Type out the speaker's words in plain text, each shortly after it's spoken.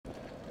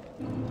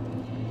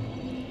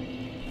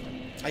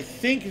I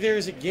think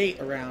there's a gate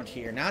around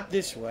here. Not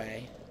this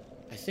way.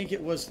 I think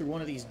it was through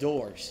one of these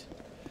doors.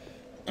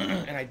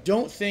 And I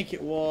don't think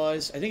it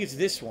was... I think it's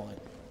this one.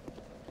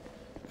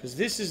 Because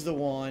this is the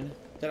one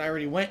that I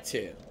already went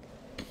to.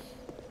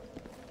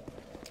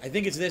 I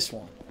think it's this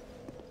one.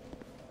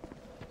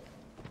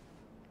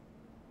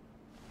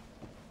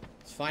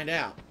 Let's find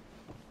out.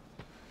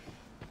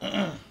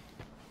 I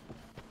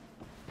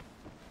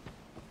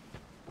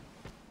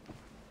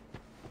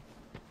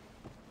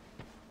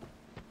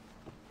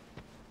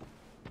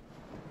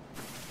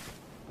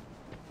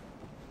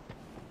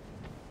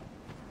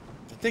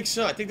think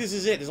so. I think this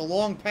is it. There's a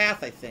long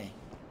path, I think.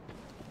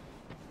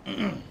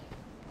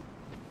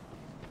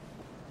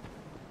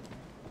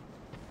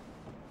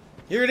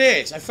 Here it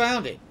is. I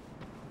found it.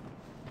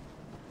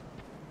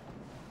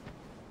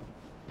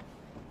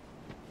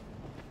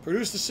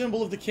 Produce the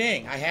symbol of the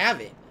king. I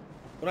have it.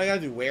 What do I gotta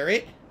do? Wear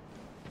it?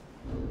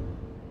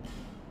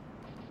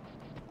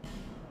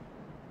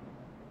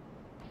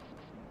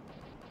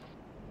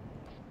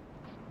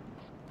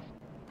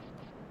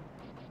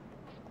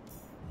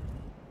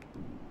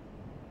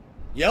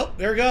 Yep,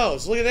 there it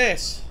goes. Look at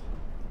this.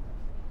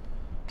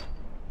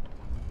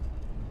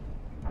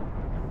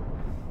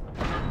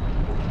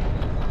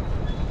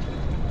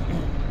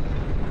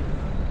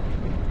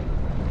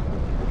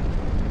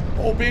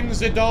 Open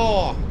the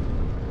door.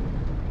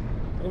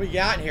 What do we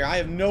got in here? I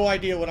have no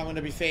idea what I'm going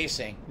to be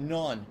facing.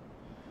 None.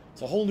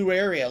 It's a whole new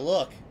area.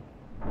 Look.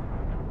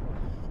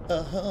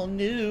 A whole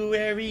new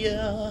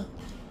area.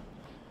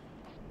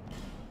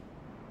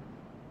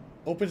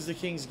 Opens the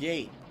king's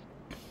gate.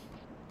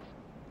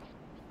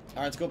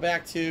 Alright, let's go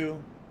back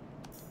to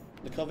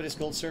the covetous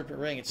gold serpent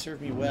ring. It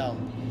served me well.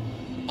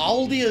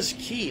 Aldia's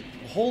Keep.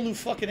 A whole new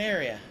fucking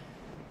area.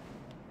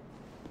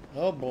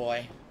 Oh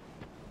boy.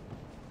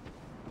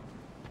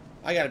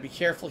 I gotta be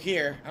careful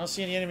here. I don't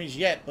see any enemies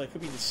yet, but it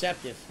could be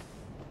deceptive.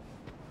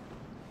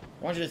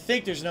 I want you to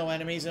think there's no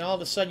enemies, and all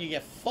of a sudden you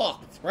get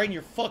fucked. Right in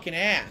your fucking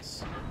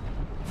ass.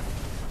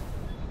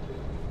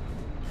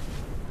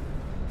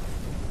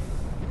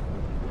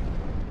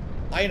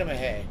 Item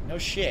ahead. No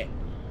shit.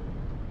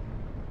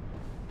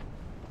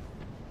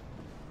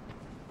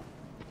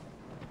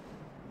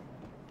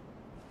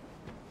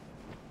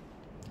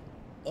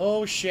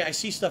 Oh shit, I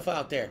see stuff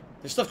out there.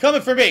 There's stuff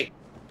coming for me!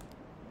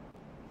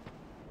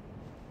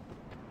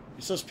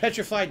 It's those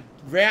petrified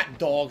rat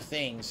dog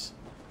things.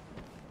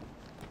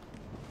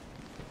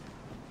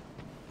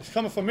 It's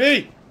coming for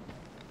me!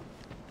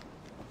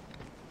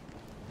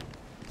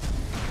 I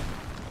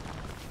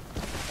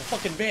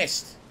fucking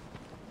missed.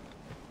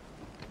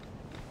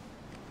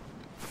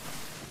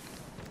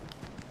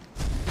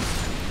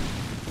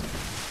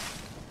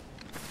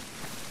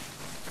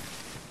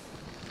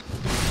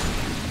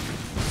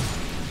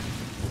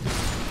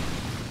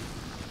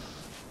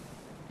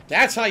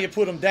 That's how you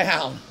put them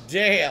down.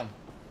 Damn.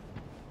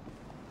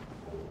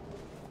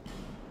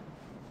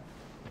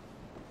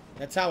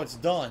 That's how it's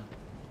done.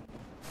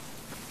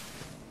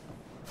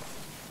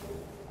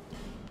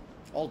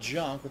 All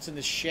junk. What's in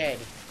this shed?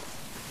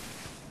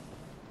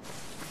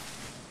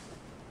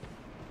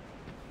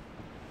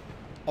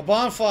 A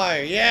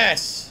bonfire.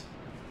 Yes.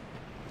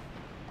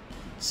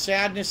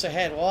 Sadness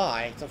ahead.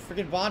 Why? It's a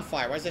freaking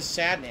bonfire. Why is there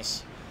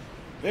sadness?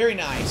 Very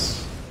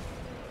nice.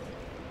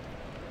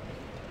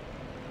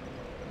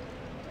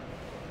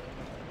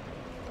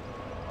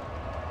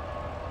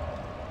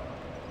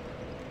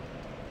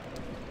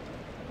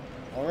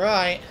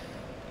 Alright.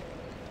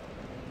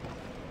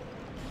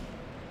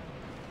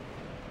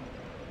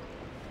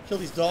 Kill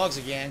these dogs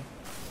again.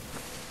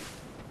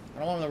 I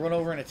don't want them to run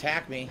over and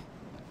attack me.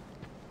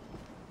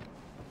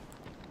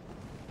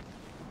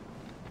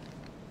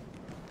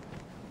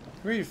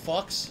 Come here, you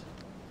fucks.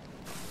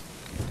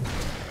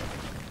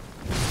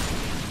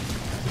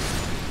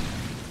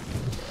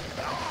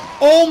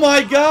 Oh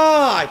my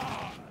god!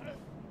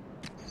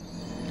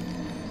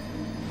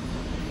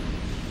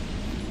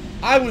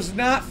 I was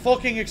not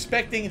fucking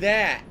expecting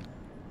that.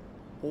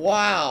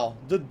 Wow.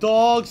 The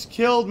dogs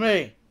killed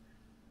me.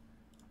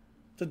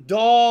 The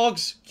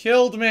dogs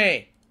killed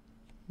me.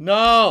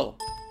 No.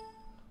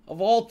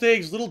 Of all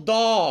things, little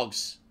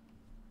dogs.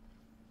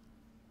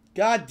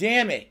 God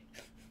damn it.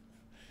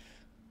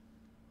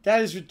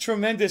 That is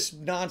tremendous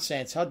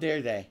nonsense. How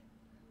dare they?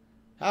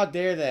 How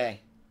dare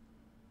they?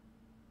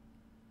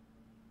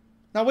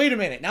 Now wait a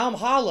minute. Now I'm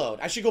hollowed.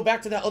 I should go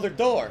back to that other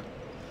door.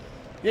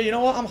 Yeah, you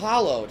know what? I'm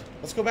hollowed.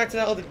 Let's go back to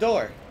that other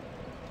door.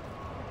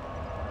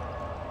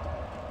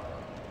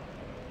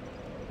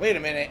 Wait a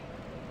minute.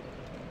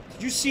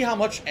 Did you see how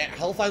much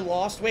health I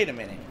lost? Wait a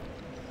minute.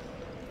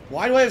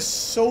 Why do I have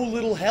so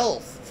little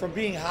health from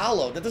being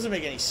hollowed? That doesn't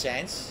make any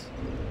sense.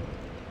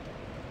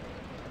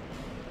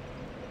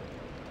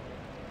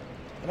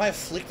 Am I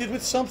afflicted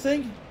with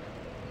something?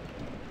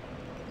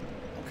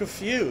 I'm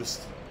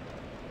confused.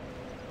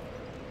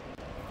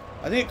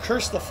 I think it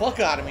cursed the fuck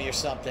out of me or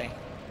something.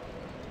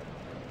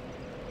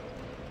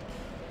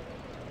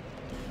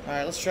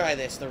 Alright, let's try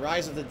this. The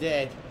Rise of the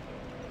Dead.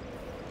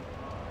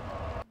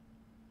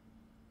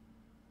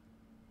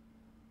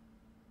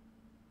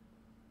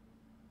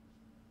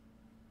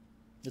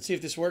 Let's see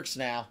if this works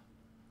now.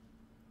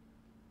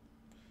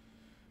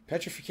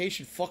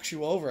 Petrification fucks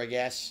you over, I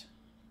guess.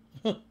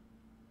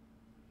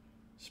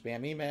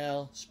 Spam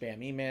email,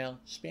 spam email,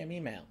 spam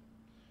email.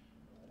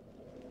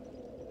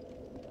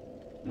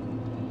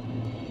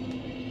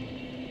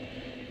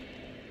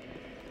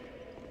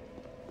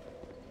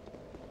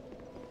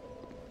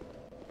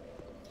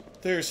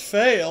 There's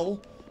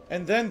fail,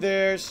 and then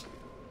there's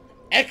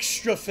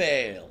extra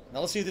fail.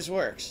 Now let's see if this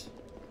works.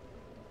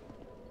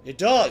 It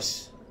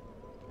does.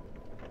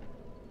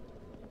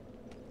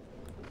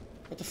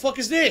 What the fuck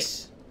is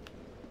this?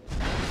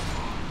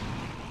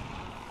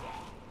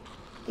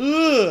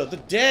 Ugh, the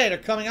dead are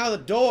coming out of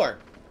the door.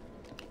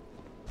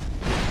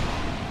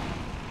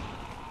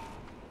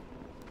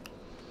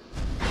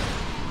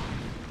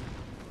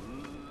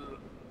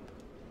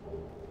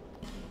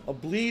 A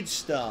bleed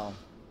stone.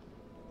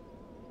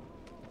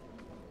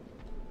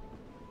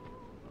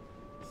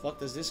 The fuck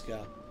does this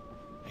go?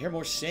 I hear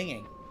more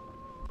singing.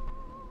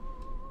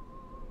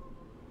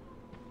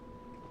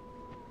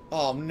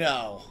 Oh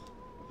no.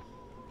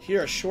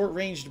 Here, a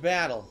short-ranged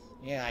battle.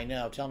 Yeah, I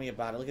know. Tell me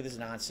about it. Look at this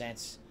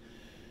nonsense.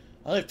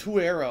 I only have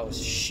 2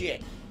 arrows.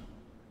 Shit.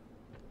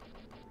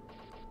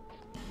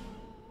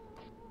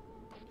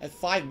 I have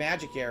 5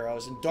 magic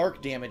arrows and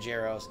dark damage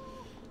arrows.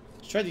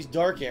 Let's try these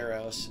dark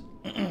arrows.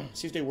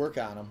 See if they work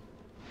on them.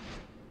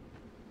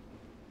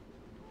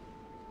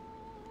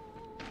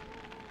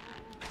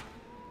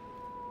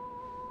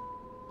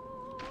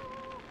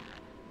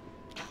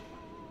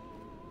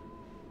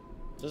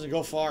 Doesn't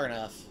go far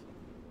enough.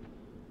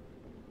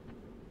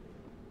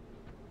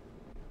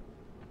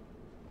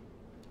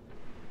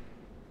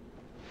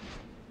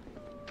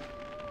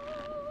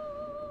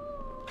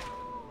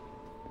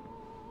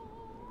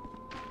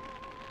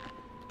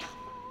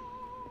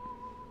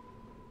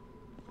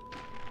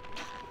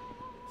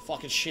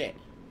 Fucking shit.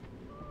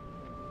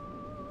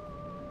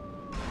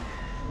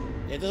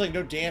 Yeah, it does like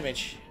no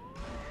damage.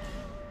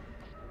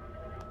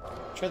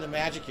 Try the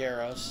magic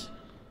arrows.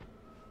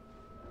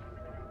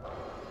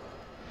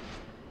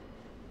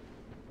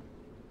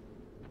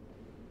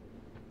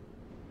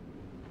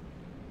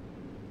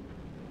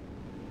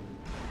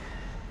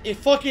 It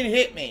fucking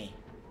hit me.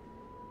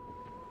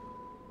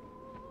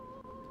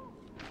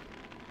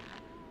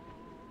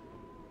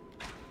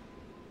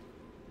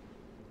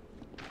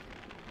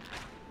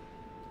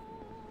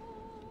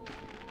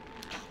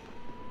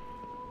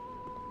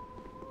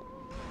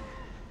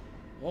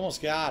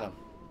 Almost got him.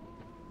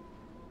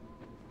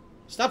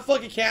 Stop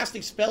fucking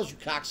casting spells, you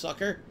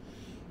cocksucker.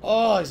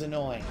 Oh, he's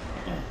annoying.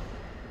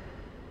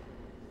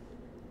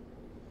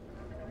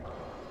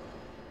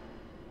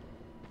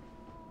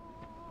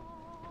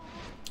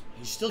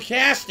 He's still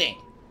casting.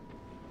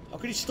 How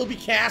could he still be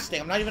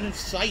casting? I'm not even in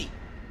sight.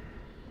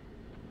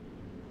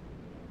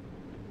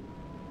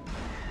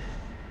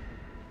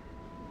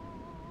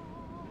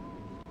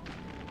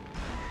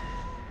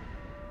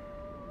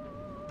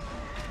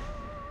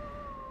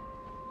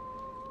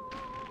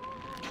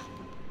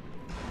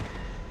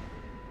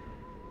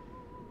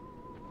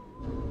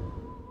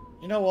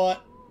 You know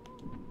what?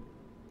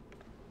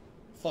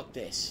 Fuck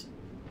this.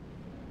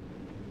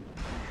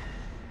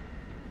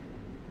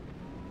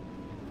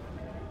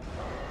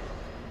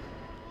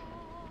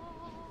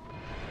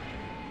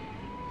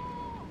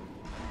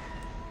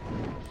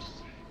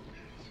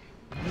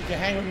 You can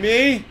hang with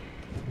me?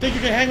 Think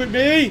you can hang with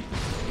me?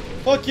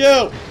 Fuck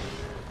you!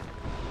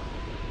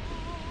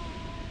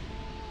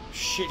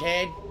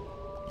 Shithead.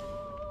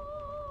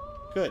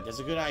 Good, that's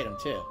a good item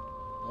too.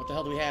 What the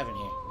hell do we have in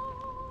here?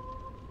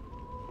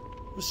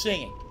 Who's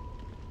singing?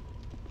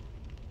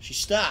 She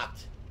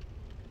stopped.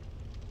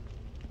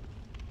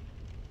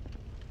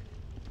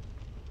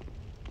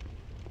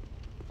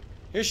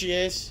 Here she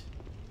is.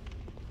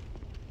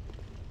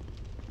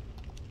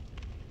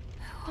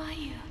 Who are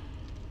you?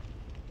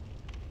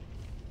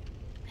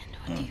 And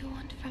what do you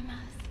want from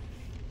us?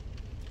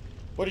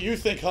 What do you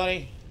think,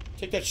 honey?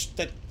 Take that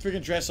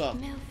friggin' dress off.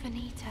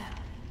 Milfinito.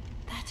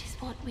 That is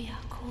what we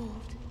are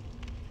called.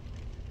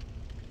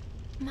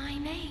 My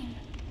name.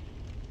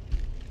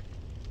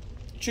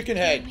 Chicken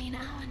head. You mean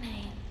our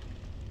name?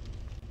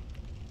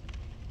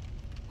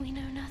 We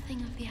know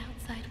nothing of the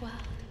outside world.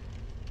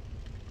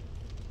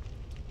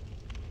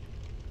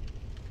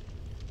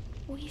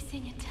 We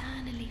sing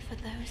eternally for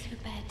those who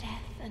bear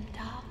death and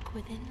dark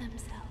within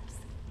themselves.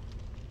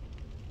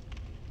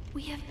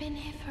 We have been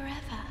here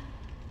forever.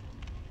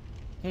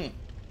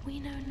 We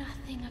know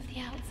nothing of the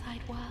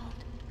outside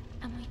world,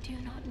 and we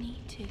do not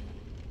need to.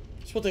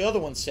 That's what the other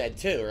one said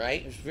too,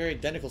 right? It was a very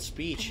identical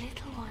speech. The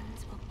little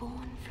ones were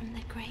born from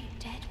the great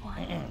dead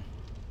one.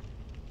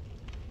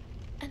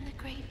 And the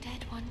great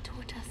dead one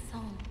taught us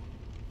song.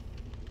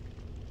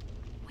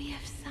 We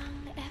have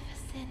sung ever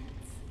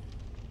since,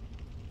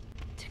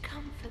 to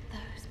comfort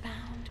those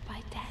bound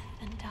by death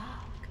and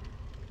dark.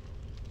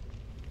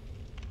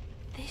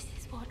 This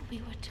is what we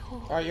were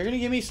taught. Alright, you're gonna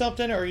give me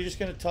something, or are you just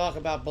gonna talk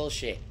about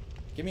bullshit?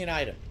 Give me an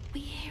item.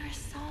 We hear a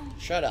song.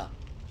 Shut up.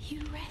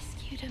 You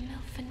rescued a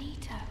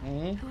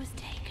Milfinito who was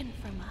taken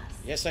from us.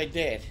 Yes, I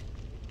did.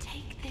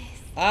 Take this.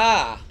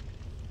 Ah!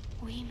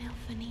 We mil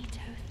finito,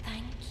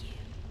 thank you.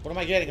 What am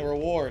I getting? A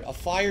reward. A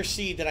fire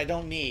seed that I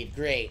don't need.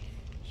 Great.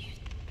 You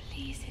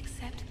please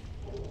accept.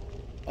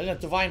 A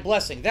divine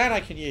blessing. That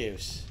I can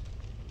use.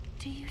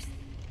 Do you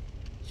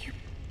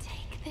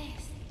take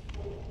this?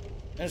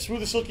 And a smooth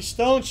and silky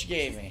stone she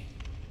gave me.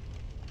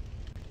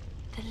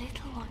 The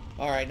little one.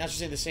 Alright, now she's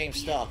saying the same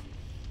stuff.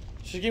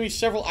 She gave me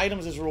several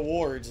items as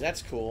rewards.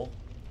 That's cool.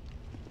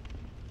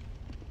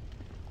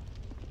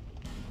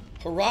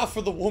 Hurrah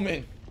for the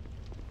woman.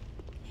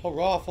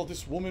 Hurrah for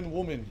this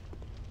woman.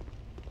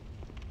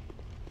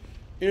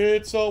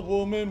 It's a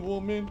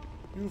woman.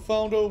 You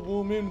found a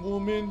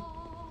woman.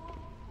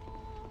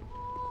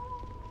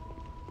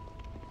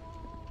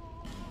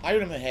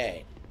 Item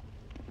ahead.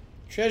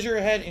 Treasure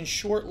ahead and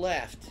short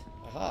left.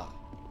 Aha.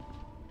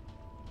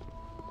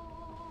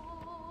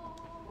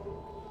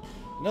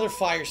 Another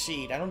fire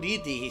seed. I don't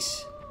need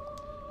these.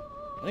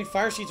 I think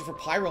fire seeds are for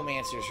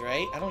pyromancers,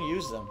 right? I don't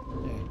use them.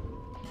 Okay.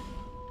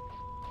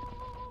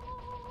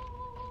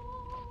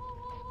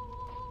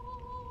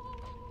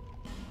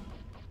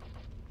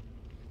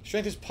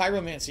 Strength is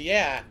pyromancy.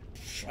 Yeah.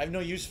 I have no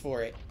use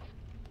for it.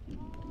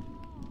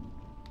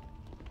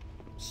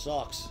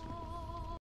 Sucks.